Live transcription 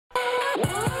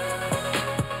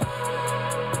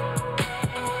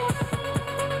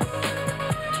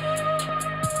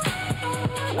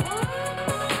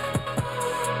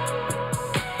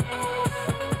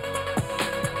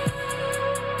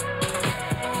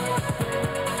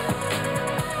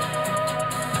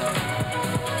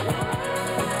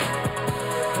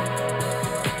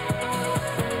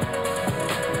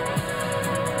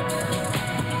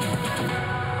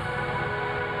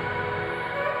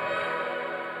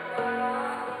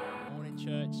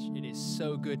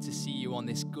Good to see you on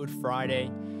this Good Friday.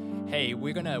 Hey,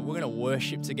 we're gonna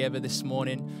worship together this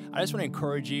morning. I just want to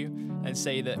encourage you and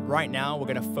say that right now we're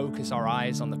gonna focus our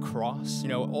eyes on the cross. You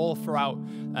know, all throughout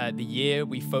the year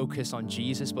we focus on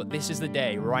Jesus, but this is the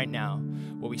day right now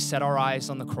where we set our eyes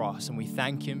on the cross and we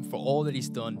thank Him for all that He's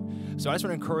done. So I just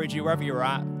want to encourage you, wherever you're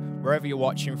at, wherever you're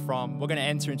watching from, we're gonna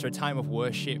enter into a time of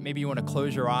worship. Maybe you want to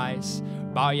close your eyes,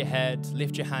 bow your head,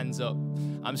 lift your hands up.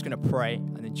 I'm just going to pray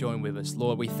and then join with us.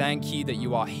 Lord, we thank you that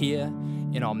you are here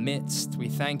in our midst. We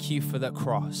thank you for that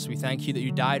cross. We thank you that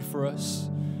you died for us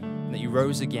and that you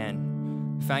rose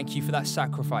again. Thank you for that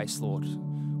sacrifice, Lord.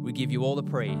 We give you all the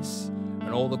praise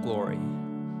and all the glory.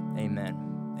 Amen.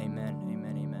 Amen.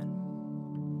 Amen. Amen.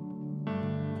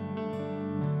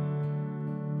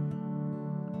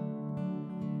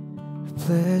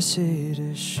 Blessed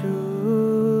assurance,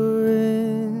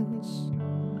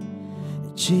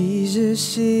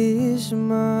 Jesus is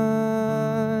mine.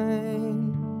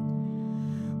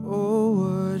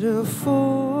 Oh, what a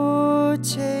foretaste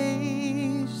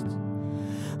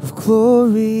of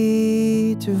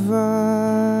glory divine,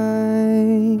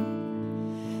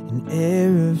 an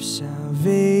heir of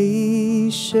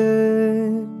salvation,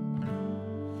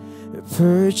 a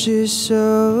purchase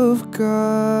of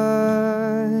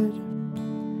God,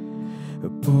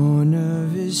 born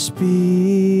of His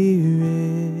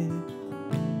Spirit,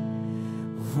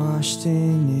 washed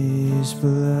in His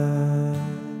blood.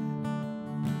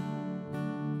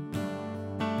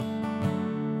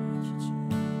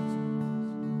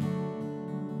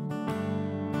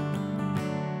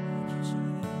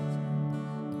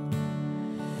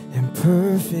 In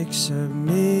perfect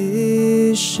submission,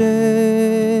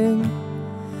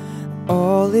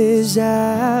 all is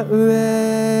at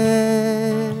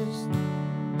rest.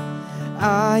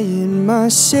 I and my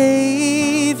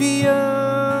Savior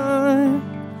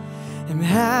am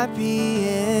happy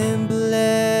and blessed,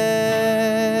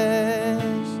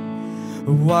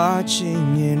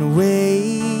 watching and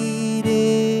waiting,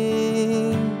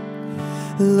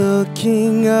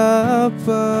 looking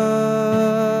above,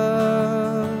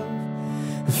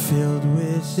 filled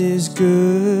with His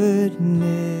goodness,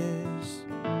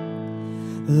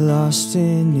 lost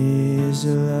in His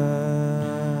love.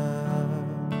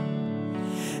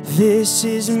 This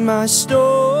is my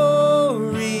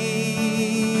story,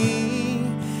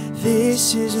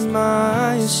 this is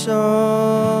my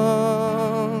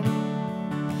song,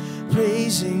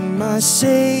 praising my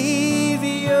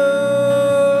Savior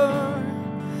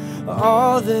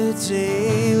all the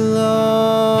day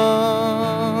long.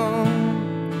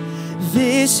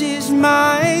 This is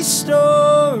my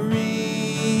story,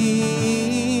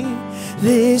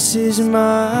 this is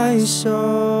my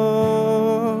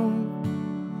song,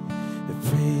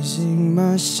 praising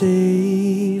my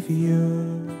Savior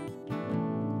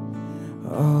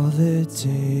all the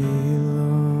day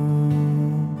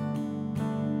long.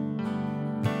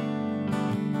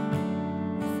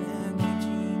 Thank you,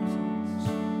 Jesus.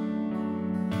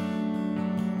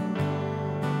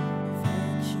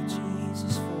 Thank you,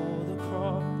 Jesus, for the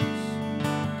cross.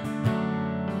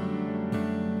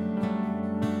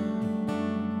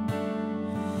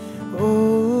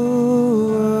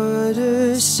 Oh, what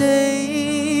a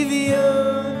Savior,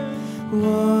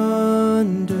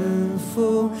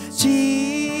 wonderful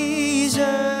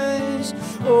Jesus.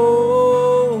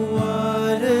 Oh,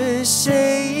 what a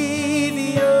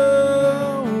Savior,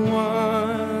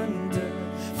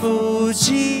 wonderful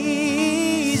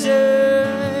Jesus.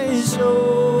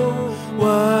 Oh,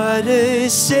 what a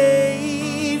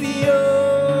Savior,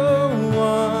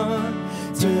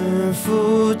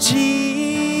 wonderful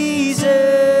Jesus.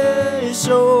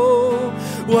 Oh,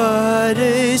 what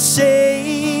a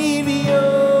Savior,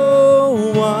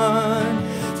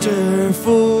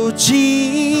 wonderful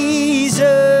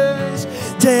Jesus.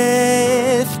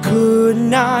 Death could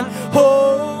not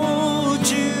hold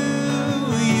you.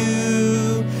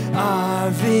 You are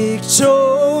victorious.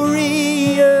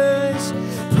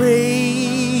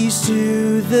 Praise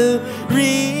to the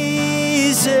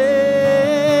risen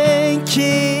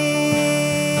King.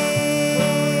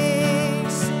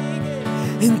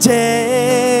 And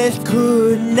death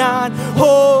could not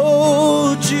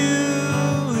hold you.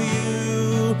 You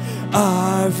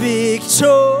are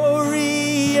victorious.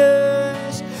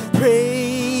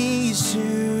 Praise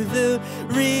to the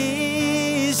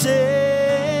risen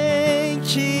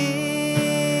King.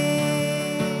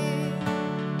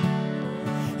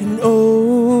 And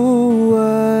oh,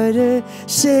 what a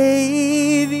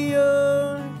Savior,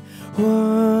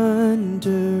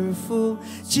 wonderful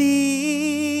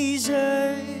Jesus.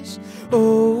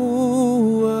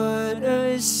 Oh, what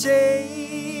a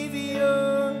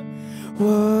Savior,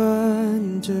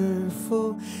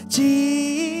 wonderful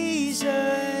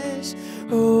Jesus.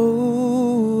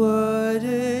 Oh, what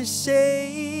a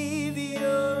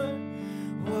Savior,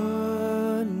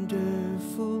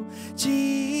 wonderful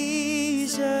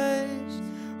Jesus.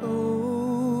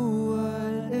 Oh,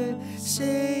 what a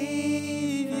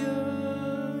Savior.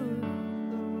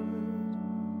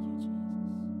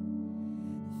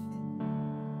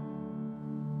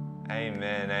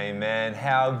 Amen, amen.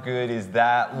 How good is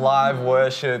that? Live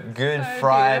worship, Good So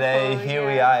Friday. beautiful, Here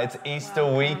we yeah. are. It's Easter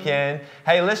weekend.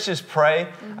 Hey, let's just pray.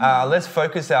 Let's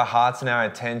focus our hearts and our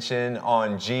attention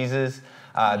on Jesus.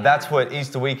 That's what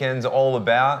Easter weekend's all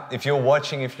about. If you're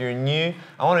watching, if you're new,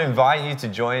 I want to invite you to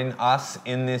join us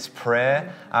in this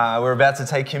prayer. We're about to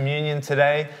take communion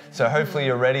today, so hopefully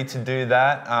you're ready to do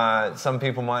that. Some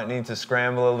people might need to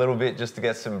scramble a little bit just to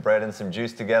get some bread and some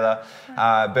juice together.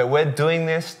 But we're doing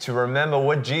this to remember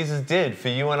what Jesus did for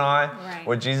you and I, Right.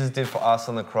 what Jesus did for us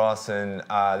on the cross, and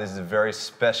this is a very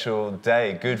special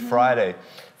day, Good Friday.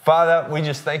 Father, we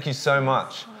just thank you so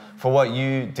much for what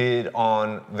you did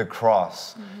on the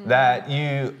cross, that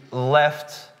you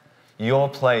left your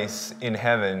place in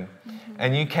heaven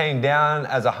and you came down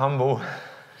as a humble,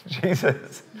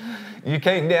 Jesus, you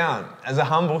came down as a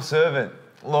humble servant,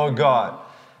 Lord God,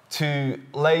 to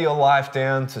lay your life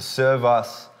down to serve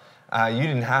us. You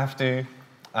didn't have to.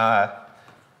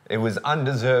 It was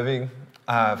undeserving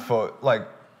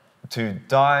to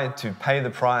die, to pay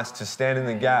the price, to stand in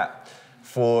the gap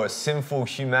for sinful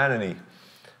humanity.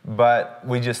 But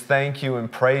we just thank you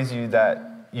and praise you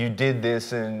that you did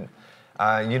this, and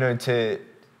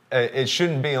it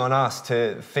shouldn't be on us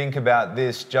to think about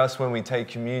this just when we take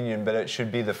communion, but it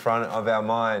should be the front of our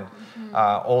mind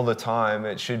all the time.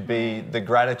 It should be the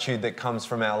gratitude that comes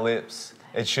from our lips.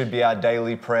 It should be our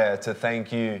daily prayer to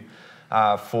thank you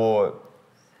for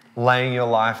laying your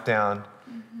life down,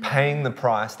 paying the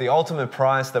price, the ultimate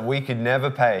price that we could never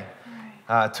pay.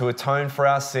 To atone for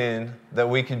our sin, that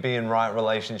we could be in right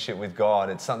relationship with God.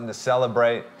 It's something to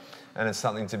celebrate, and it's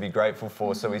something to be grateful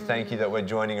for. So we thank you that we're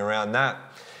joining around that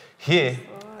here.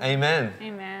 Amen.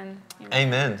 Amen.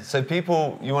 Amen. So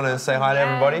people, you want to say hi to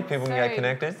everybody? People can get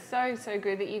connected? So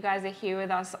good that you guys are here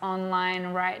with us online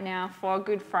right now for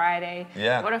Good Friday.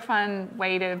 Yeah. What a fun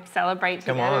way to celebrate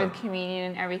Come together on. with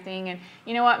communion and everything. And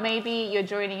you know what? Maybe you're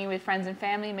joining in with friends and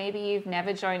family. Maybe you've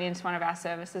never joined into one of our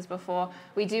services before.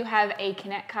 We do have a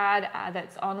Connect card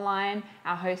that's online.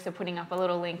 Our hosts are putting up a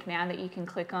little link now that you can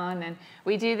click on. And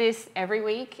we do this every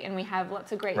week, and we have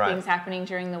lots of great Right. things happening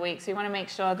during the week. So we want to make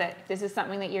sure that if this is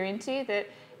something that you're into, that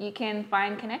you can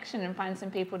find connection and find some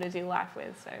people to do life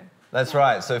with. So That's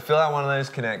right. So fill out one of those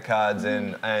Connect cards,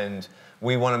 and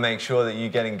we want to make sure that you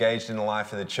get engaged in the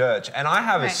life of the church. And I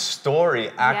have a Right.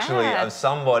 story actually Yeah. of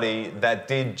somebody that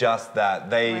did just that.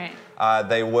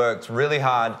 They worked really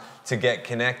hard to get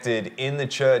connected in the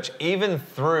church, even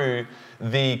through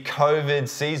the COVID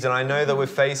season. I know that we're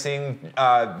facing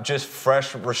just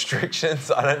fresh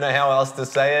restrictions. I don't know how else to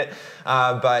say it.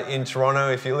 But in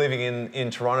Toronto, if you're living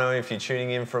in Toronto, if you're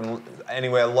tuning in from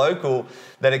anywhere local,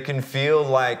 that it can feel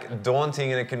like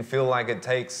daunting, and it can feel like it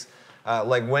takes,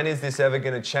 when is this ever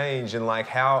going to change? And like,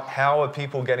 how are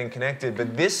people getting connected?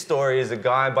 But this story is a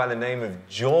guy by the name of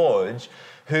George,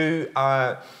 who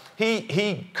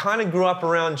he kind of grew up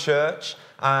around church.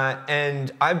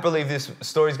 And I believe this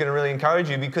story is going to really encourage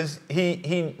you, because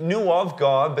he knew of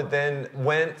God, but then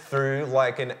went through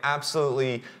like an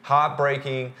absolutely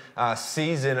heartbreaking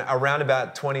season around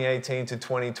about 2018 to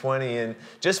 2020, and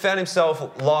just found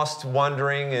himself lost,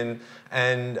 wondering,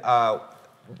 and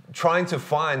trying to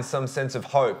find some sense of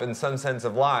hope and some sense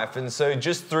of life. And so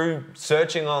just through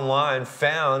searching online,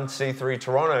 found C3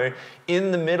 Toronto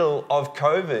in the middle of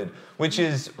COVID, which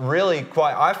is really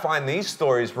I find these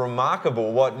stories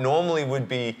remarkable. What normally would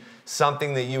be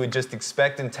something that you would just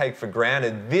expect and take for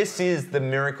granted, this is the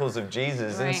miracles of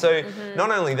Jesus. Right. And so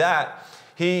not only that,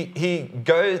 he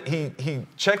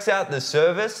checks out the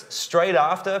service straight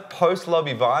after, post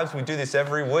Lobby Vibes. We do this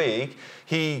every week.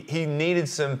 He needed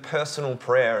some personal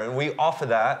prayer, and we offer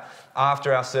that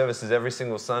after our services every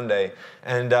single Sunday.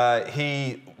 And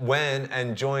he went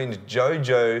and joined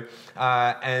Jojo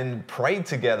and prayed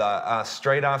together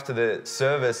straight after the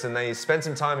service. And they spent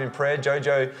some time in prayer.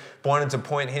 Jojo wanted to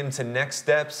point him to Next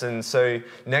Steps. And so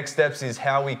Next Steps is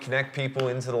how we connect people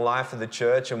into the life of the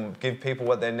church and give people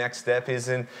what their next step is.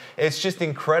 And it's just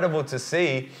incredible to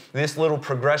see this little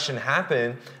progression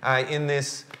happen in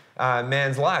this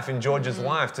man's life, in George's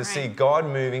life, to see God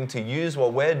moving, to use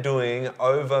what we're doing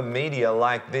over media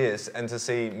like this and to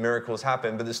see miracles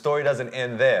happen. But the story doesn't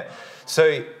end there.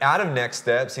 So out of Next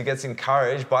Steps, he gets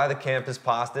encouraged by the campus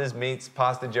pastors, meets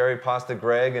Pastor Jerry, Pastor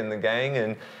Greg and the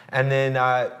gang, and then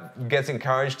gets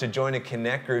encouraged to join a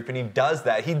Connect group, and he does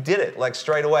that. He did it like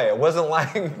straight away. It wasn't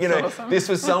like, awesome. This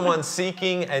was someone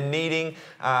seeking and needing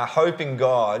hope in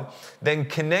God, then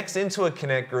connects into a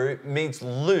Connect group, meets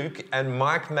Luke and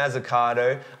Mike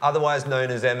Mazzucato, otherwise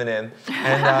known as Eminem,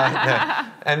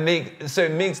 and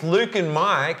meets Luke and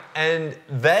Mike, and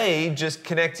they just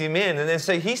connect him in. And then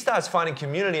so he starts finding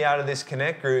community out of this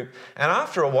Connect group. And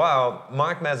after a while,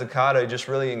 Mike Mazzucato just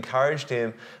really encouraged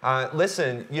him.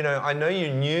 Listen, I know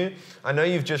you're new. I know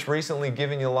you've just recently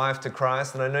given your life to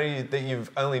Christ, and I know that you've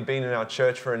only been in our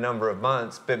church for a number of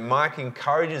months. But Mike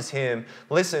encourages him,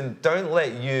 listen, don't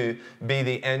let you be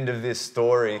the end of this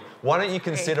story. Why don't you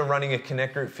consider running a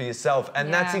Connect group for yourself?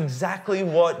 And that's exactly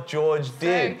what George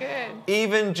did. So good.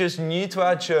 Even just new to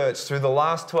our church through the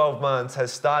last 12 months,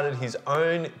 has started his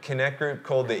own Connect group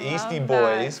called the Eastie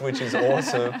Boys, which is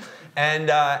awesome. And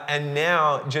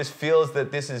now just feels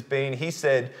that this has been, he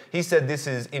said this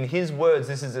is, in his words,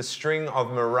 this is a string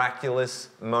of miraculous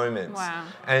moments. Wow.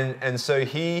 And so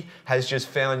he has just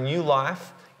found new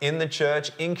life in the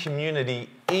church, in community,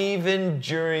 even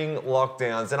during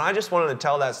lockdowns. And I just wanted to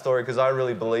tell that story because I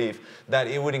really believe that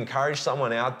it would encourage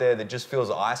someone out there that just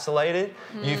feels isolated.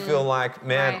 You feel like,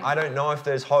 man, I don't know if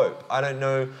there's hope. I don't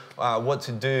know what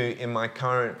to do in my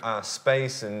current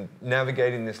space and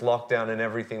navigating this lockdown and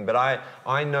everything. But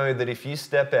I know that if you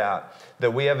step out,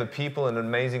 that we have a people, an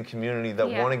amazing community that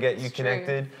want to get you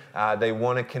connected. They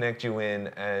want to connect you in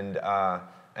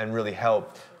and really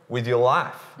help with your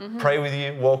life, pray with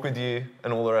you, walk with you,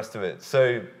 and all the rest of it.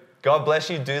 So God bless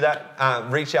you, do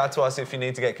that. Reach out to us if you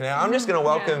need to get connected. I'm just gonna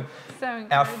welcome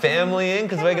our family in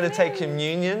because we're gonna take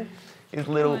communion. His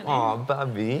little,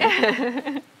 Bubby.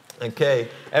 Okay,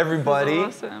 everybody.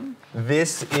 This is awesome.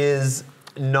 This is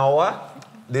Noah.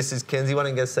 This is Kenzie. Why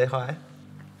don't you guys say hi?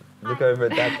 Look over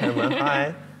at that camera,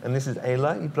 hi. And this is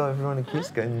Ayla. You blow everyone a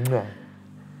kiss, go, no.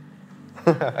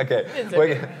 Okay,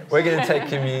 we're going to take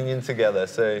communion together.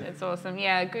 So it's awesome.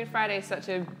 Yeah, Good Friday is such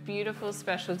a beautiful,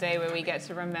 special day where we get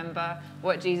to remember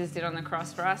what Jesus did on the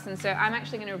cross for us. And so I'm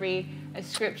actually going to read a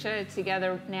scripture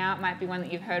together now. It might be one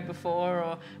that you've heard before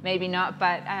or maybe not,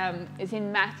 but it's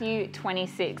in Matthew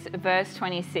 26, verse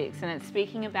 26, and it's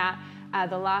speaking about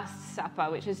the Last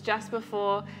Supper, which is just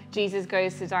before Jesus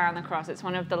goes to die on the cross. It's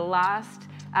one of the last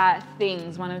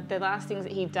one of the last things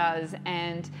that he does,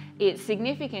 and it's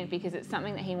significant because it's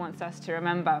something that he wants us to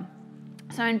remember.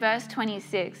 So in verse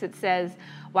 26 it says,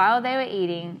 while they were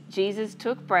eating, Jesus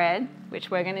took bread, which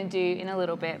we're going to do in a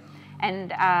little bit,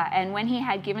 and when he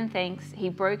had given thanks, he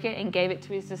broke it and gave it to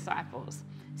his disciples,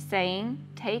 saying,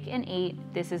 take and eat,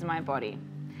 this is my body.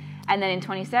 And then in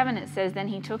 27 it says, then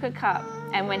he took a cup,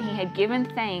 and when he had given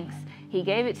thanks, he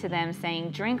gave it to them,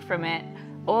 saying, drink from it,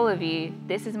 all of you,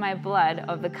 this is my blood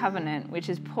of the covenant, which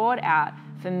is poured out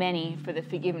for many for the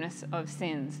forgiveness of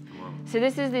sins. Wow. So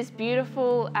this is this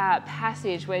beautiful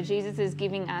passage where Jesus is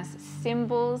giving us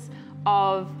symbols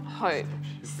of hope,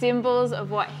 symbols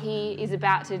of what he is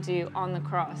about to do on the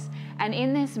cross. And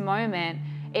in this moment,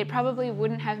 it probably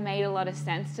wouldn't have made a lot of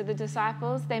sense to the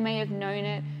disciples. They may have known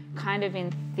it kind of in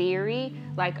theory,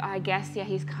 like, I guess,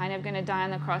 he's kind of going to die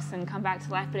on the cross and come back to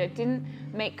life, but it didn't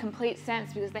make complete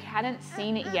sense because they hadn't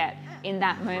seen it yet in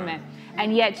that moment.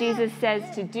 And yet Jesus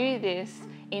says to do this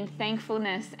in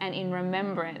thankfulness and in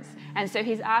remembrance. And so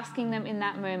he's asking them in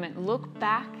that moment, look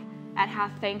back at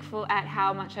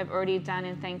how much I've already done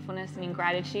in thankfulness and in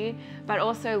gratitude, but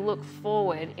also look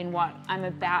forward in what I'm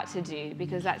about to do,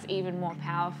 because that's even more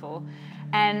powerful.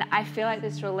 And I feel like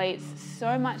this relates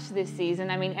so much to this season.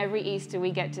 I mean, every Easter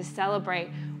we get to celebrate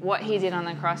what he did on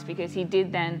the cross, because he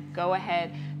did then go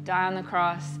ahead, die on the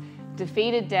cross,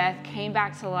 defeated death, came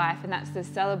back to life, and that's the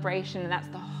celebration and that's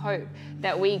the hope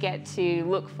that we get to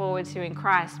look forward to in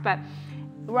Christ. But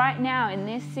right now in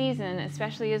this season,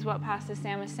 especially as what Pastor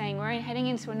Sam was saying, we're heading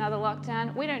into another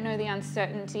lockdown. We don't know the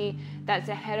uncertainty that's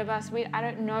ahead of us. I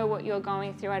don't know what you're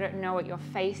going through. I don't know what you're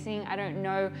facing. I don't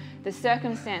know the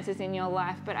circumstances in your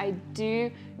life, but I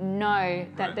do know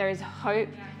that there is hope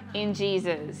in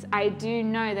Jesus. I do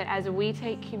know that as we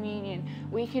take communion,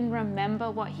 we can remember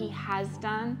what he has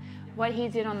done, what he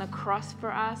did on the cross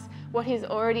for us, what he's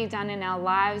already done in our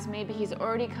lives. Maybe he's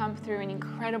already come through in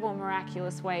incredible,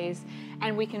 miraculous ways.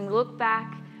 And we can look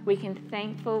back, we can be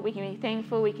thankful,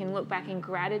 we can look back in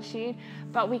gratitude,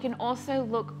 but we can also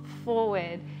look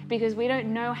forward because we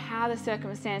don't know how the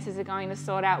circumstances are going to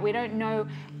sort out. We don't know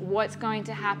what's going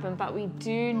to happen, but we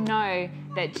do know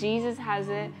that Jesus has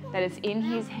it, that it's in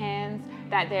his hands,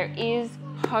 that there is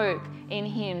hope in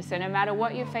him. So no matter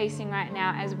what you're facing right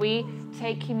now, as we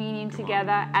take communion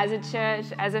together as a church,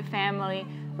 as a family,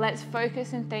 let's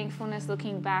focus in thankfulness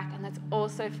looking back, and let's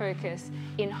also focus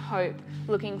in hope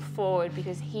looking forward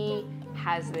because he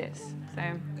has this. So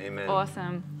Amen.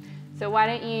 Awesome. So why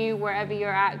don't you, wherever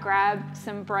you're at, grab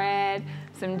some bread,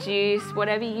 some juice,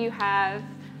 whatever you have,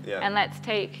 and let's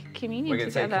take communion together. We're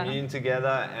going to take communion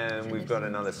together, and we've got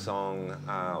another song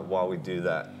while we do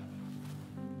that.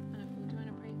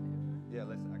 Yeah,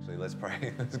 let's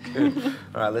pray. That's good.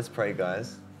 All right, let's pray,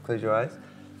 guys. Close your eyes.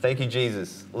 Thank you,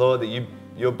 Jesus. Lord, that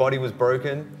your body was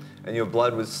broken and your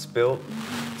blood was spilt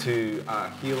to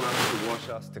heal us, to wash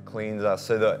us, to cleanse us,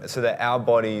 so that our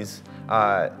bodies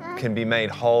can be made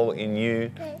whole in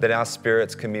you, that our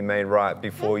spirits can be made right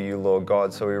before you, Lord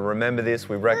God. So we remember this,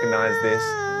 we recognize this,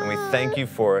 and we thank you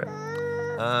for it.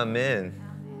 Amen.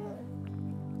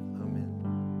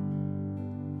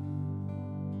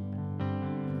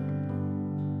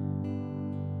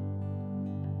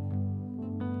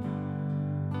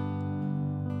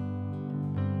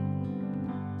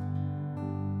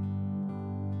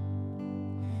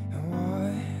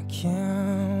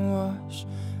 Can wash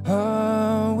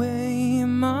away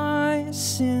my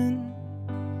sin,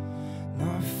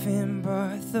 nothing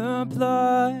but the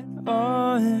blood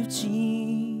of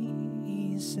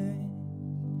Jesus.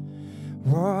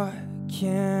 What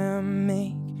can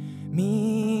make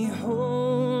me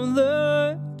whole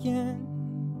again?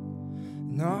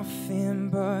 Nothing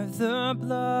but the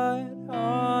blood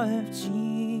of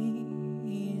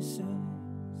Jesus.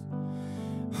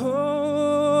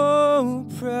 Oh,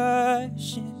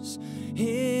 precious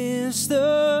is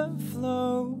the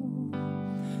flow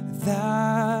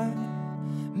that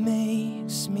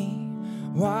makes me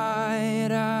white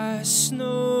as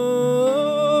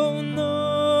snow.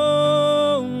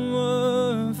 No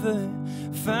other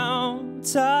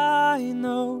fount I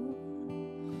know,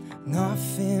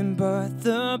 nothing but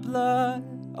the blood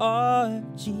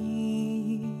of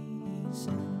Jesus.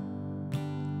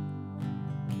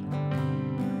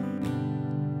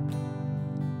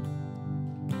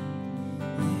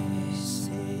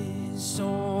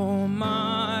 So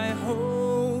my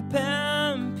hope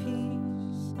and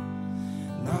peace,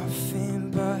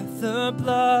 nothing but the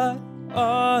blood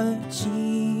of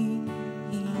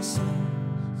Jesus.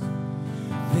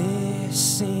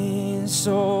 This is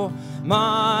all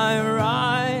my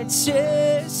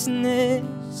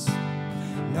righteousness,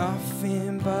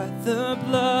 nothing but the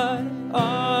blood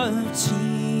of Jesus.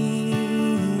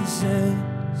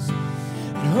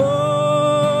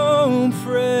 Oh,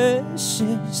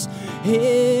 precious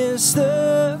is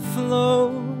the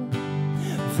flow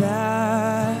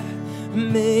that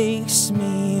makes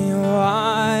me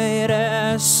white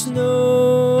as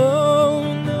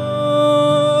snow.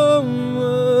 No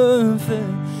other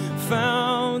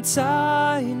fount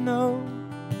I know,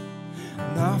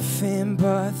 nothing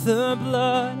but the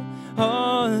blood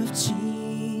of Jesus.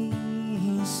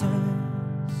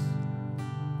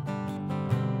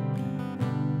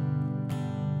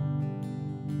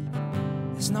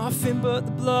 There's nothing but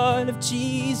the blood of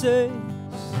Jesus.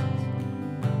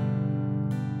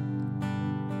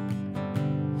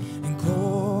 And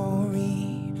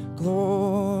glory,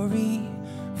 glory,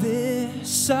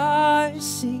 this I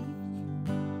see.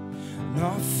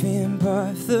 Nothing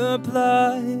but the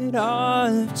blood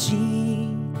of Jesus.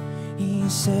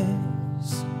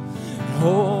 And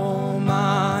all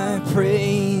my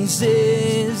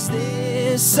praises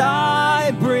this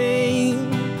I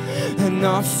bring, and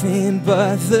nothing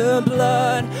but the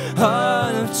blood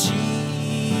of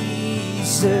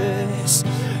Jesus.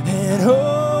 And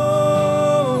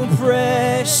oh,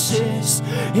 precious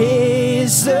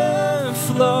is the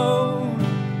flow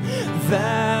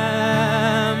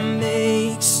that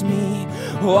makes me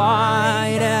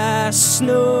white as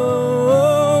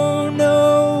snow.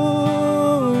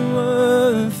 No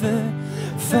other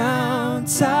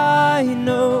fount I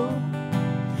know,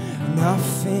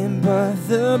 nothing but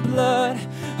the blood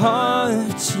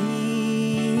of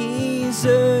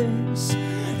Jesus.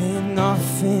 And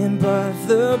nothing but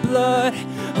the blood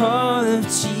of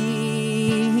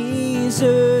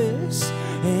Jesus.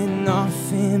 And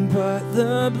nothing but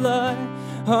the blood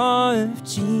of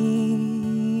Jesus.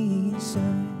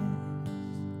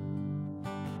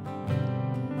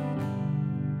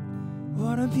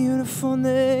 What a beautiful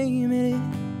name it is.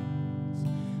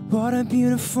 What a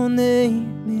beautiful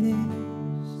name it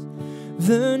is.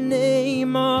 The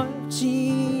name of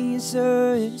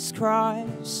Jesus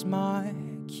Christ, my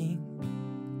King.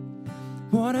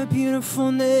 What a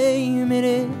beautiful name it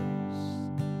is.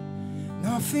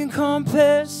 Nothing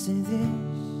compares to this.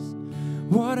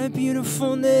 What a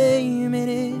beautiful name it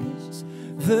is.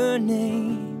 The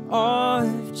name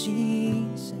of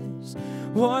Jesus.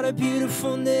 What a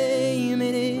beautiful name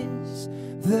it is.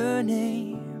 The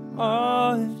name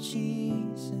of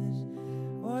Jesus.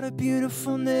 What a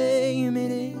beautiful name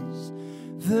it is.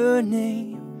 The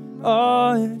name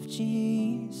of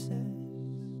Jesus.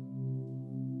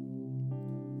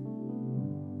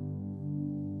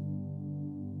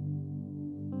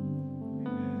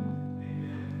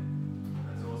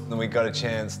 And we got a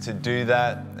chance to do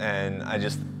that, and I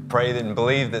just pray and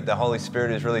believe that the Holy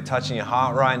Spirit is really touching your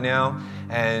heart right now.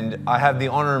 And I have the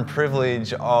honor and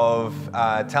privilege of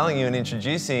telling you and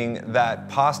introducing that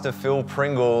Pastor Phil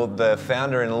Pringle, the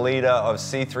founder and leader of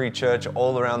C3 Church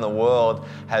all around the world,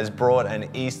 has brought an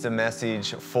Easter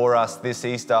message for us this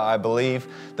Easter. I believe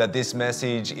that this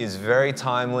message is very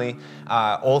timely,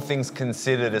 all things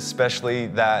considered, especially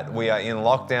that we are in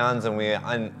lockdowns and we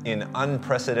are in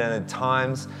unprecedented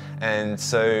times. And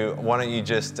so why don't you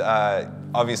just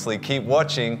obviously keep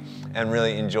watching and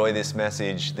really enjoy this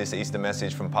message, this Easter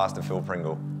message from Pastor Phil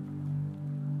Pringle.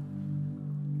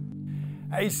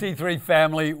 Hey C3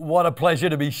 family, what a pleasure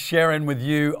to be sharing with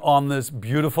you on this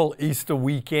beautiful Easter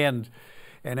weekend.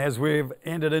 And as we've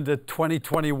entered into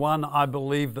 2021, I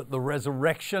believe that the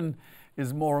resurrection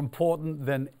is more important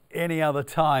than any other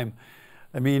time.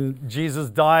 I mean, Jesus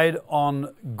died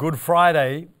on Good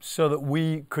Friday so that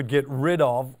we could get rid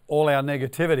of all our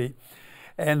negativity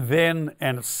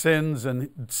and sins and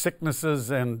sicknesses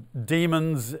and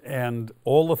demons and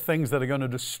all the things that are going to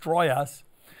destroy us.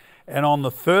 And on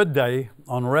the third day,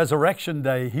 on Resurrection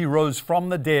Day, he rose from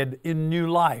the dead in new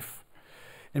life.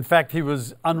 In fact, he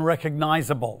was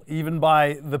unrecognizable, even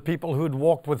by the people who had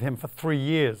walked with him for 3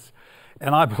 years.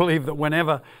 And I believe that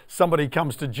whenever somebody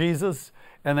comes to Jesus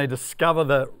and they discover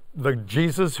the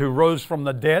Jesus who rose from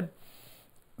the dead,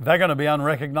 they're going to be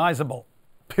unrecognizable.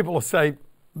 People will say,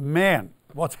 man,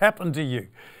 what's happened to you?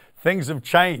 Things have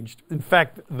changed. In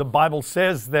fact, the Bible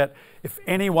says that if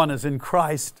anyone is in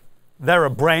Christ, they're a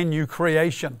brand new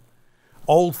creation.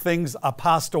 Old things are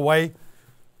passed away.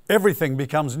 Everything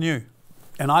becomes new.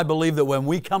 And I believe that when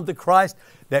we come to Christ,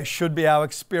 that should be our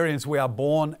experience. We are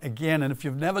born again. And if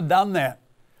you've never done that,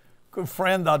 good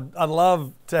friend, I'd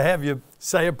love to have you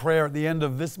say a prayer at the end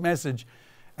of this message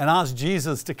and ask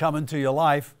Jesus to come into your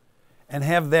life and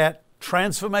have that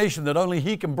transformation that only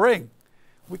He can bring.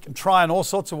 We can try in all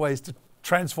sorts of ways to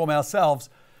transform ourselves,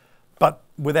 but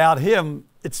without Him,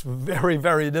 it's very,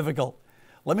 very difficult.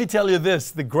 Let me tell you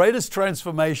this, the greatest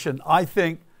transformation I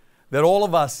think that all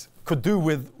of us could do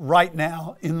with right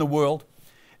now in the world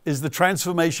is the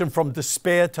transformation from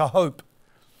despair to hope.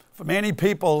 For many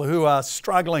people who are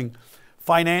struggling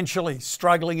financially,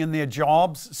 struggling in their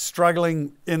jobs,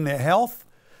 struggling in their health,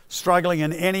 struggling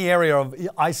in any area of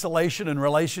isolation and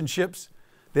relationships,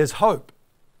 there's hope.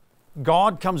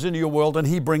 God comes into your world and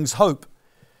He brings hope.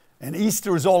 And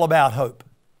Easter is all about hope.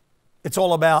 It's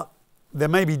all about, there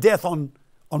may be death on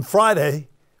Friday,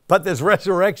 but there's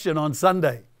resurrection on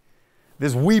Sunday.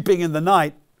 There's weeping in the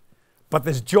night, but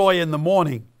there's joy in the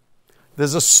morning.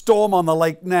 There's a storm on the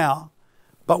lake now,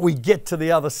 but we get to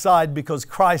the other side because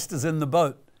Christ is in the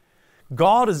boat.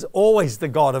 God is always the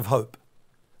God of hope.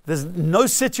 There's no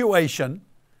situation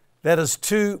that is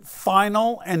too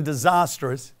final and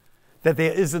disastrous that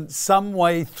there isn't some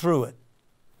way through it.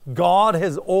 God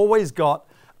has always got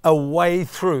a way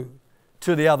through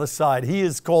to the other side. He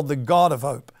is called the God of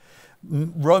hope.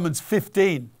 Romans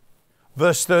 15,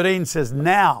 verse 13 says,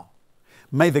 "Now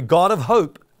may the God of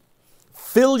hope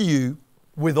fill you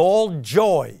with all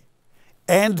joy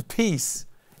and peace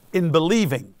in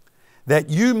believing, that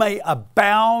you may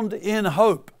abound in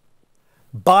hope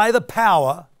by the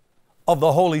power of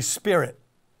the Holy Spirit."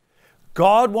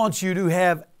 God wants you to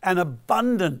have an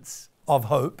abundance of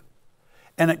hope,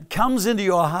 and it comes into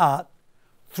your heart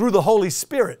through the Holy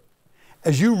Spirit.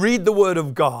 As you read the Word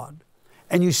of God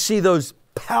and you see those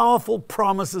powerful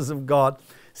promises of God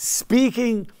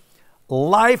speaking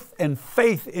life and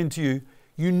faith into you,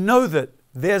 you know that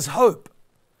there's hope.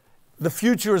 The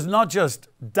future is not just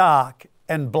dark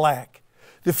and black.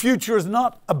 The future is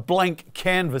not a blank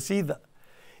canvas either.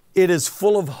 It is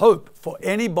full of hope for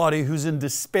anybody who's in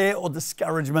despair or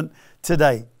discouragement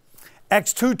today.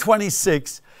 Acts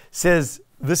 2:26 says,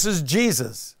 this is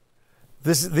Jesus.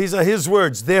 These are his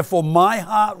words. Therefore my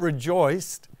heart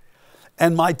rejoiced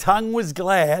and my tongue was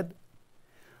glad.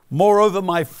 Moreover,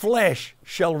 my flesh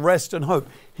shall rest in hope.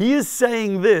 He is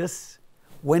saying this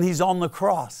when he's on the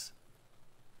cross.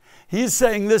 He is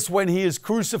saying this when he is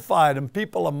crucified and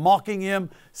people are mocking him,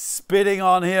 spitting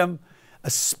on him, a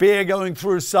spear going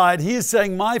through his side. He is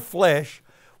saying, my flesh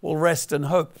will rest in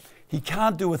hope. He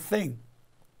can't do a thing.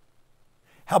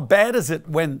 How bad is it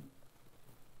when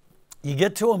you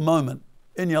get to a moment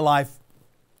in your life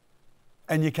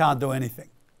and you can't do anything?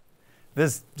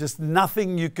 There's just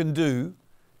nothing you can do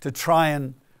to try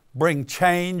and bring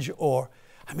change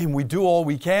we do all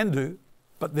we can do,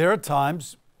 but there are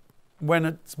times when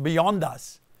it's beyond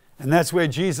us. And that's where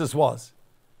Jesus was.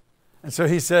 And so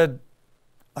he said,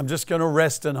 I'm just going to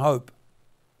rest in hope.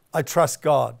 I trust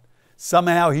God.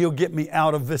 Somehow he'll get me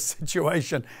out of this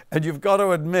situation. And you've got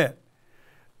to admit,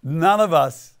 none of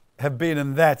us have been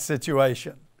in that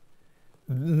situation.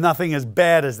 Nothing as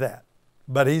bad as that.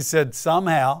 But he said,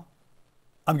 somehow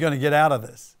I'm going to get out of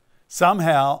this.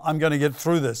 Somehow I'm going to get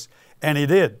through this. And he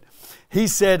did. He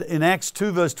said in Acts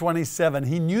 2 verse 27,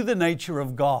 he knew the nature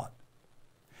of God.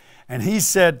 And he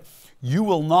said, you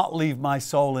will not leave my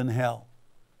soul in hell.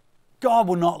 God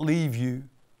will not leave you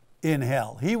in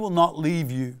hell. He will not leave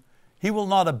you. He will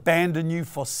not abandon you,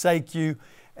 forsake you,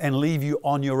 and leave you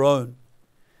on your own.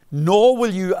 Nor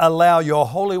will you allow your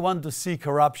Holy One to see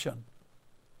corruption.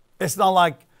 It's not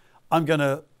like I'm going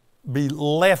to be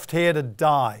left here to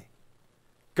die.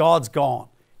 God's gone.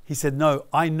 He said, no,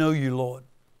 I know you, Lord.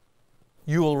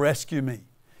 You will rescue me.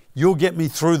 You'll get me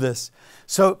through this.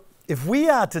 So if we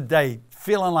are today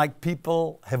feeling like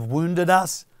people have wounded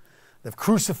us, they've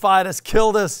crucified us,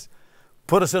 killed us,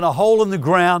 put us in a hole in the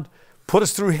ground, put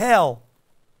us through hell,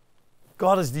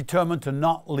 God is determined to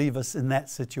not leave us in that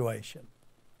situation.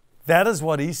 That is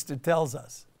what Easter tells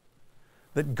us.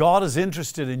 That God is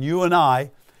interested in you and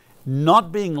I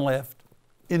not being left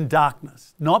in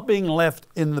darkness, not being left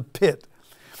in the pit.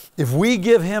 If we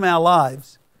give him our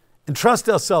lives and trust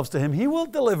ourselves to him, he will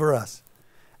deliver us.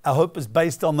 Our hope is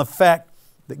based on the fact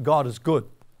that God is good.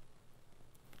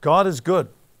 God is good.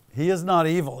 He is not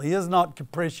evil. He is not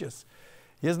capricious.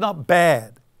 He is not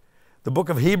bad. The book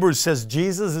of Hebrews says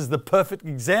Jesus is the perfect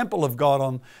example of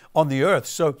God on the earth.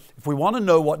 So if we want to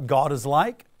know what God is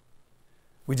like,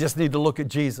 we just need to look at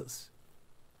Jesus.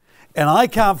 And I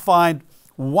can't find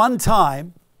one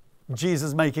time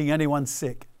Jesus making anyone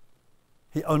sick.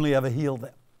 He only ever healed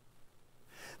them.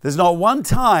 There's not one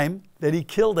time that he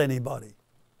killed anybody.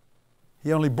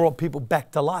 He only brought people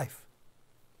back to life.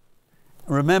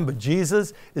 Remember,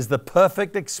 Jesus is the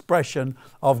perfect expression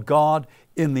of God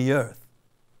in the earth.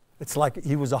 It's like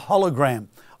he was a hologram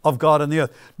of God in the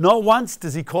earth. Not once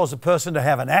does he cause a person to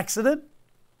have an accident,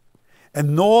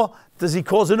 and nor does he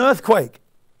cause an earthquake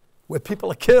where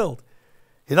people are killed.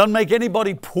 He doesn't make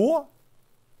anybody poor.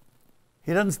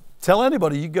 He doesn't tell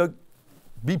anybody, you go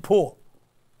be poor.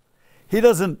 He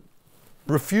doesn't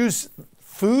refuse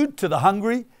food to the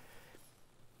hungry.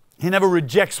 He never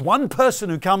rejects one person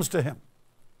who comes to him.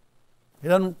 He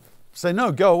doesn't say,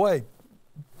 no, go away.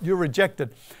 You're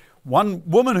rejected. One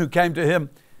woman who came to him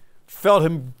felt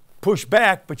him push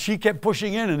back, but she kept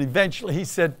pushing in, and eventually he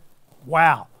said,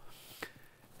 wow.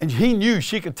 And he knew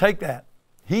she could take that.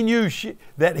 He knew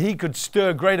that he could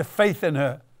stir greater faith in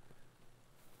her.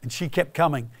 And she kept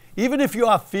coming. Even if you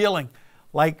are feeling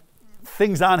like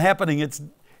things aren't happening,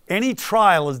 any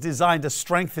trial is designed to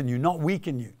strengthen you, not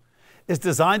weaken you. It's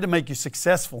designed to make you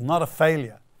successful, not a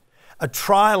failure. A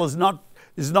trial is not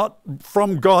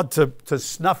from God to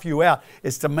snuff you out.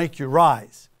 It's to make you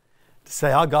rise. To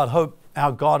say, I got hope.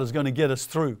 Our God is going to get us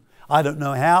through. I don't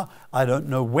know how. I don't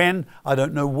know when. I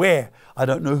don't know where. I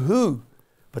don't know who.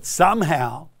 But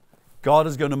somehow, God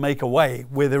is going to make a way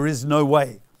where there is no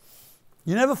way.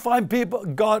 You never find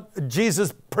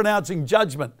Jesus pronouncing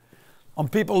judgment on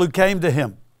people who came to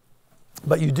him.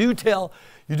 But you do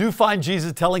find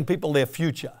Jesus telling people their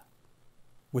future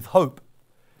with hope.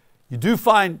 You do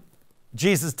find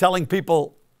Jesus telling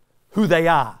people who they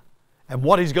are and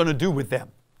what he's going to do with them.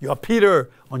 You're Peter,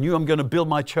 on you I'm going to build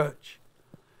my church.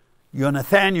 You're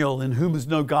Nathaniel, in whom is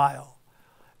no guile.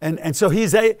 And so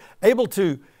he's able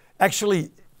to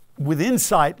actually, with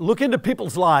insight, look into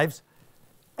people's lives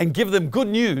and give them good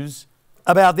news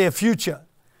about their future.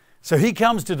 So he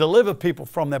comes to deliver people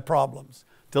from their problems,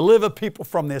 deliver people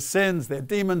from their sins, their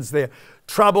demons, their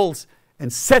troubles,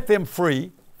 and set them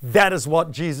free. That is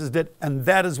what Jesus did, and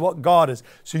that is what God is.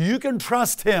 So you can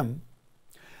trust him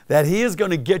that he is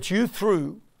going to get you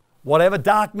through whatever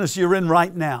darkness you're in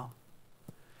right now.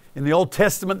 In the Old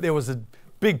Testament, there was a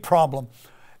big problem.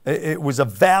 It was a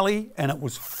valley, and it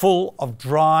was full of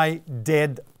dry,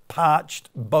 dead, parched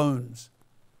bones.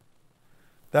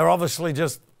 They're obviously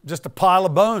just a pile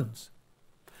of bones.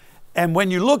 And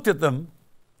when you looked at them,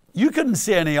 you couldn't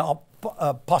see any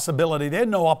possibility there,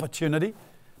 no opportunity,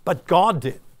 but God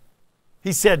did.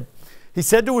 He said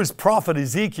to his prophet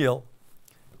Ezekiel,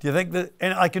 do you think that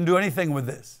I can do anything with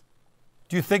this?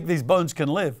 Do you think these bones can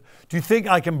live? Do you think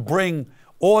I can bring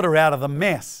order out of the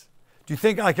mess? Do you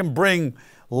think I can bring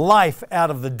life out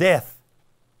of the death?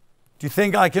 Do you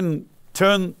think I can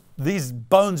turn these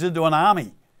bones into an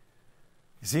army?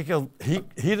 Ezekiel, he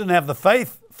didn't have the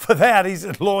faith for that. He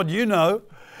said, Lord, you know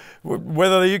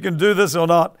whether you can do this or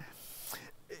not.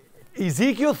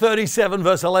 Ezekiel 37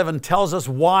 verse 11 tells us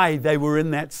why they were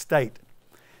in that state.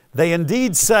 They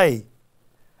indeed say,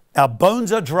 our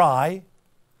bones are dry,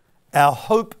 our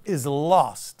hope is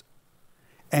lost,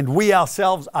 and we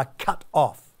ourselves are cut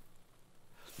off.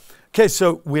 Okay,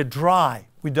 so we're dry.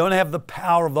 We don't have the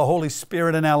power of the Holy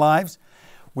Spirit in our lives.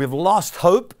 We've lost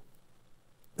hope.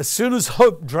 As soon as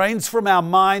hope drains from our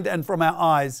mind and from our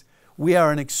eyes, we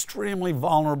are in an extremely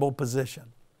vulnerable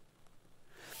position.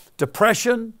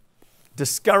 Depression,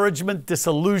 discouragement,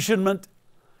 disillusionment,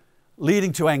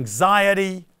 leading to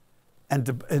anxiety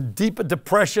and deeper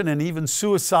depression and even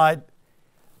suicide.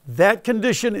 That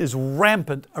condition is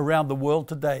rampant around the world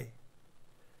today.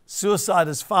 Suicide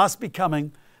is fast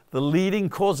becoming the leading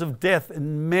cause of death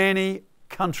in many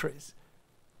countries.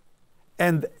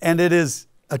 And it is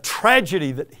a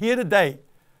tragedy that here today,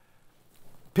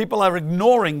 people are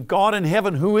ignoring God in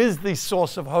heaven, who is the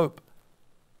source of hope.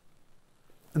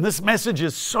 And this message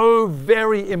is so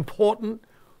very important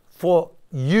for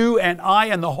you and I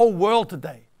and the whole world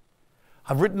today.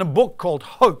 I've written a book called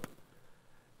Hope.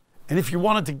 And if you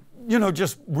wanted to,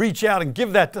 just reach out and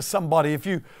give that to somebody, if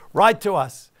you write to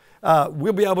us,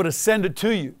 we'll be able to send it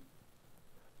to you.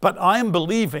 But I am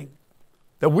believing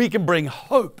that we can bring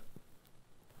hope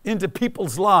into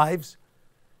people's lives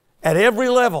at every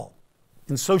level,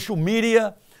 in social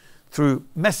media, through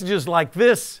messages like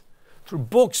this, through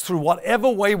books, through whatever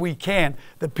way we can,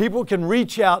 that people can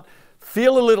reach out,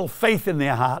 feel a little faith in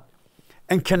their heart,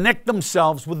 and connect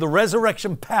themselves with the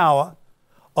resurrection power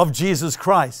of Jesus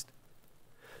Christ.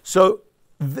 So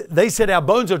they said our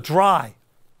bones are dry.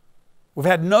 We've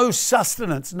had no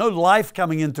sustenance, no life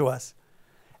coming into us.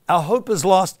 Our hope is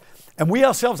lost, and we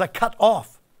ourselves are cut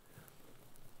off.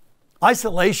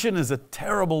 Isolation is a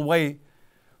terrible way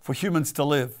for humans to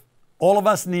live. All of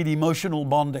us need emotional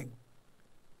bonding.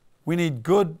 We need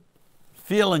good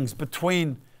feelings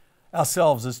between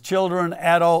ourselves as children,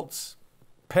 adults,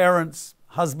 parents,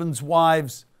 husbands,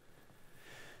 wives,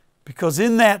 because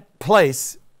in that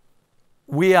place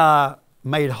we are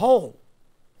made whole,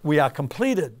 we are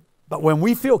completed. But when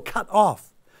we feel cut off,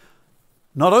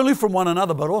 not only from one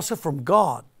another, but also from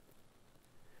God,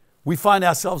 we find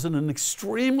ourselves in an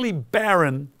extremely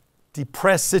barren,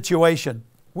 depressed situation.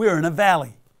 We're in a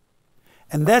valley.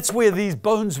 And that's where these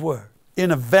bones were, in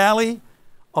a valley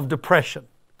of depression.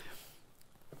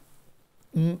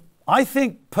 I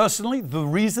think personally, the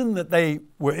reason that they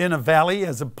were in a valley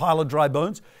as a pile of dry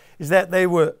bones is that they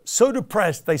were so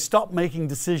depressed, they stopped making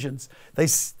decisions. They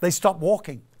stopped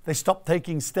walking. They stopped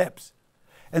taking steps.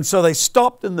 And so they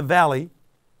stopped in the valley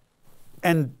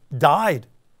and died.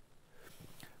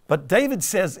 But David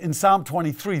says in Psalm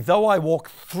 23, though I walk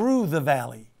through the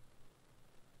valley,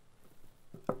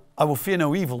 I will fear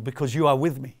no evil because you are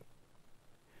with me.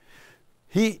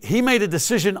 He made a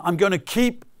decision, I'm going to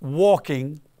keep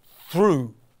walking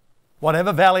through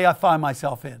whatever valley I find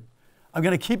myself in. I'm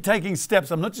going to keep taking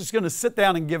steps. I'm not just going to sit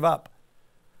down and give up.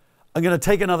 I'm going to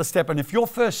take another step. And if your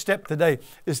first step today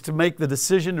is to make the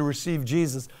decision to receive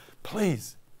Jesus,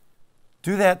 please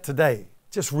do that today.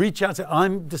 Just reach out and say,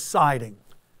 I'm deciding.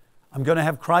 I'm going to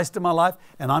have Christ in my life,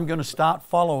 and I'm going to start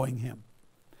following Him.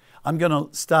 I'm going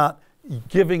to start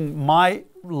giving my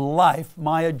life,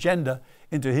 my agenda,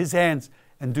 into His hands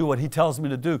and do what He tells me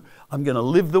to do. I'm going to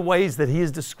live the ways that He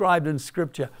has described in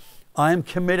Scripture. I am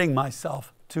committing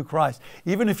myself to Christ.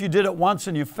 Even if you did it once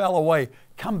and you fell away,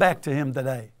 come back to Him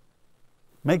today.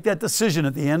 Make that decision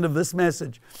at the end of this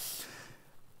message.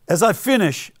 As I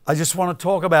finish, I just want to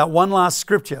talk about one last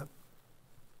scripture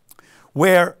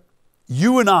where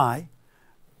you and I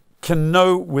can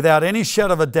know without any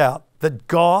shadow of a doubt that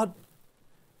God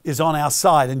is on our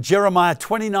side. In Jeremiah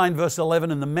 29 verse 11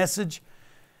 in the Message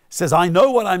says, I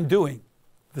know what I'm doing.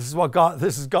 This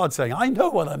is God saying, I know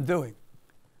what I'm doing.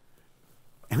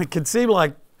 And it can seem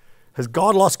like, has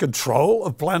God lost control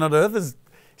of planet Earth?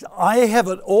 I have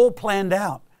it all planned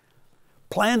out.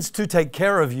 Plans to take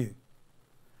care of you,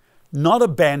 not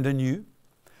abandon you.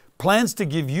 plans to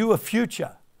give you a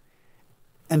future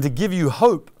and to give you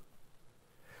hope.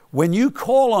 When you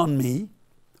call on me,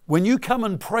 when you come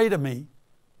and pray to me,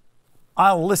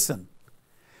 I'll listen.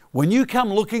 When you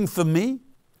come looking for me,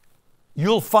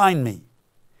 you'll find me.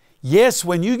 Yes,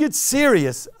 when you get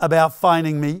serious about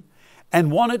finding me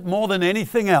and want it more than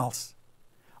anything else,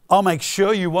 I'll make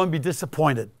sure you won't be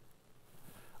disappointed.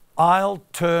 I'll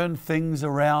turn things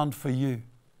around for you.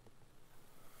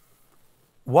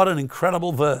 What an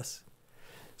incredible verse.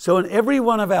 So in every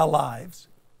one of our lives,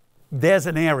 there's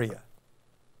an area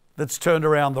that's turned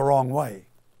around the wrong way,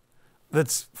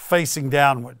 that's facing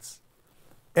downwards.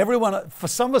 For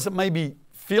some of us, it may be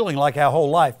feeling like our whole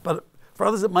life, but for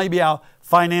others, it may be our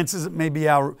finances, it may be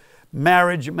our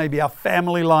marriage, it may be our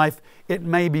family life, it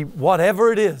may be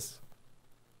whatever it is.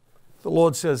 The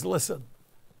Lord says, listen,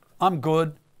 I'm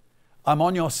good, I'm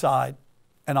on your side,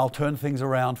 and I'll turn things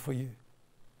around for you.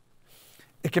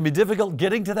 It can be difficult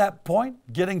getting to that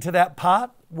point, getting to that part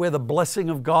where the blessing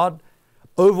of God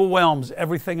overwhelms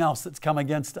everything else that's come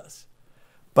against us.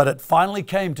 But it finally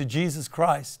came to Jesus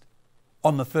Christ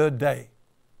on the third day.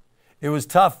 It was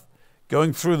tough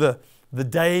going through the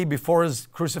day before his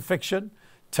crucifixion.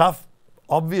 Tough,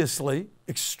 obviously,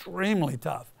 extremely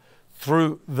tough.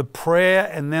 Through the prayer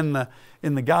and then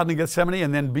in the Garden of Gethsemane,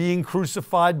 and then being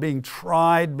crucified, being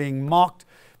tried, being mocked,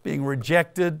 being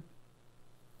rejected.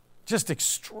 Just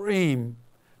extreme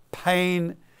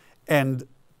pain and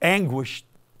anguish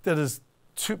that is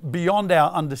beyond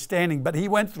our understanding. But he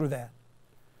went through that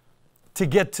to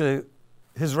get to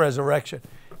his resurrection.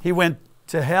 He went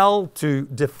to hell to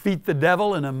defeat the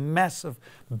devil in a massive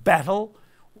battle,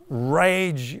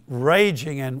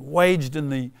 raging and waged in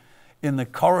the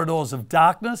corridors of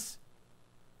darkness,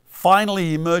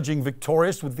 finally emerging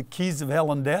victorious with the keys of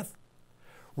hell and death,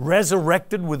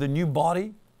 resurrected with a new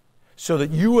body, so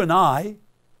that you and I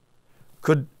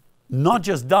could not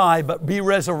just die, but be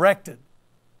resurrected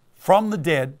from the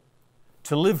dead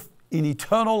to live in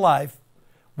eternal life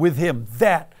with him.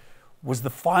 That was the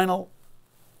final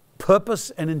purpose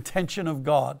and intention of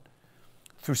God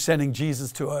through sending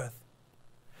Jesus to earth.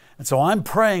 And so I'm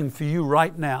praying for you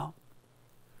right now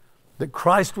that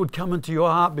Christ would come into your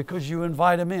heart because you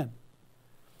invite him in,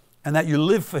 and that you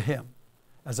live for him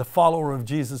as a follower of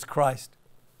Jesus Christ.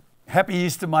 Happy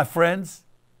Easter, my friends.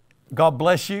 God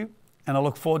bless you, and I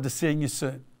look forward to seeing you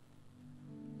soon.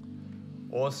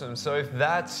 Awesome. So if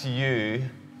that's you,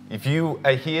 if you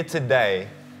are here today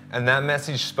and that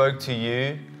message spoke to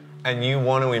you and you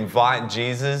want to invite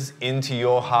Jesus into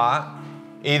your heart,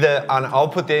 and I'll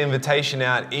put the invitation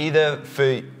out, either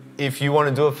for if you want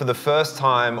to do it for the first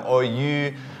time, or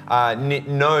you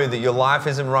know that your life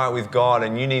isn't right with God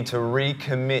and you need to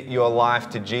recommit your life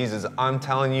to Jesus. I'm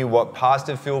telling you what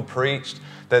Pastor Phil preached,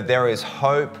 that there is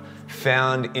hope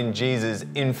found in Jesus.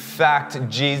 In fact,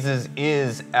 Jesus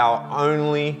is our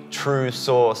only true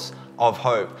source of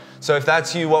hope. So if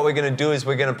that's you, what we're going to do is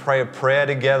we're going to pray a prayer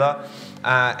together.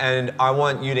 And I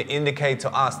want you to indicate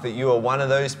to us that you are one of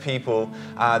those people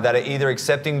that are either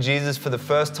accepting Jesus for the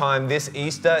first time this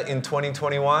Easter in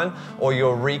 2021, or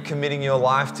you're recommitting your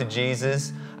life to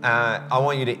Jesus. I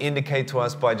want you to indicate to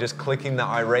us by just clicking the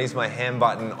I raise my hand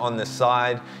button on the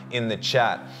side in the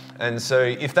chat. And so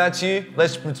if that's you,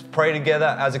 let's pray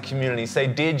together as a community. Say,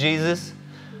 Dear Jesus,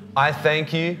 I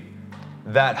thank you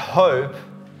that hope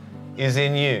is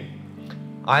in you.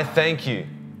 I thank you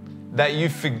that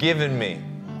you've forgiven me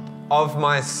of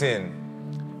my sin.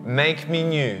 Make me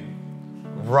new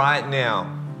right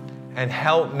now and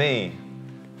help me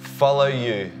follow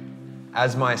you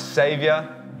as my Savior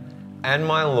and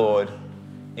my Lord.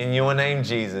 In your name,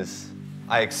 Jesus,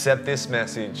 I accept this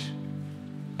message.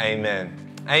 Amen.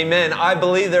 Amen. I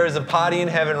believe there is a party in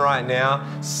heaven right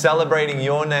now celebrating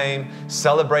your name,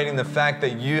 celebrating the fact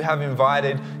that you have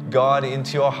invited God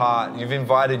into your heart. You've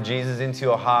invited Jesus into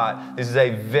your heart. This is a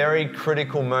very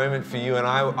critical moment for you, and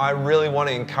I really want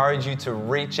to encourage you to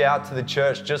reach out to the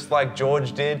church just like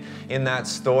George did in that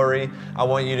story. I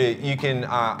want you can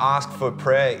ask for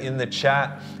prayer in the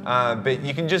chat, but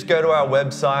you can just go to our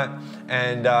website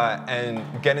and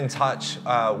get in touch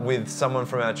with someone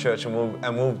from our church,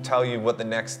 and we'll tell you what the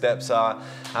next steps are.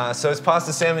 So it's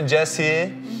Pastor Sam and Jess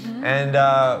here, and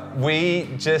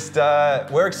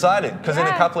we're excited because in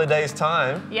a couple of days'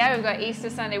 time. Yeah, we've got Easter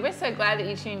Sunday. We're so glad that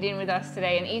you tuned in with us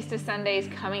today. And Easter Sunday is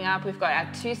coming up. We've got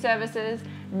our 2 services,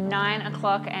 9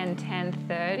 o'clock and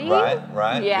 10:30.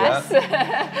 Right. Yes.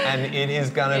 Yeah. And it is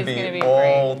going to be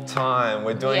all great. Time.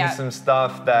 We're doing some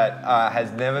stuff that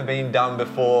has never been done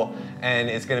before, and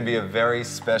it's going to be a very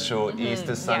special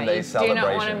Easter Sunday celebration. You do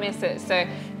not want to miss it. So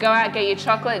go out, get your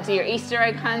chocolate, do your Easter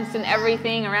egg hunts and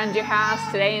everything around your house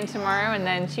today and tomorrow, and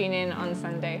then tune in on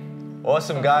Sunday.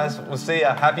 Awesome, guys. We'll see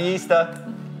ya. Happy Easter.